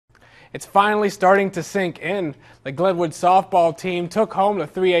It's finally starting to sink in. The Glenwood softball team took home the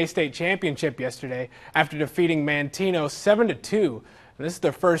 3A state championship yesterday after defeating Manteno 7-2. This is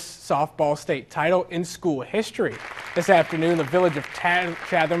their first softball state title in school history. This afternoon, the village of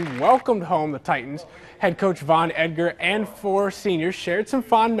Chatham welcomed home the Titans. Head coach Von Edgar and 4 seniors shared some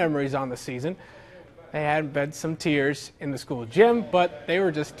fond memories on the season. They had been some tears in the school gym, but they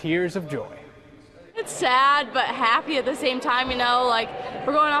were just tears of joy. It's sad but happy at the same time, you know, like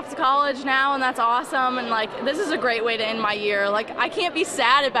we're going off to college now and that's awesome, and like this is a great way to end my year. Like I can't be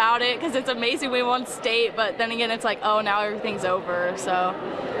sad about it because it's amazing we won state, but then again it's like, oh, now everything's over, so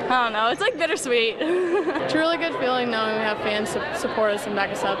I don't know, it's like bittersweet. It's a really good feeling knowing we have fans support us and back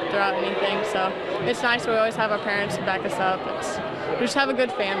us up throughout anything, so it's nice we always have our parents to back us up. We just have a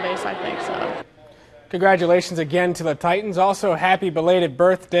good fan base, I think, so. Congratulations again to the Titans. Also, happy belated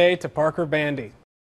birthday to Parker Bandy.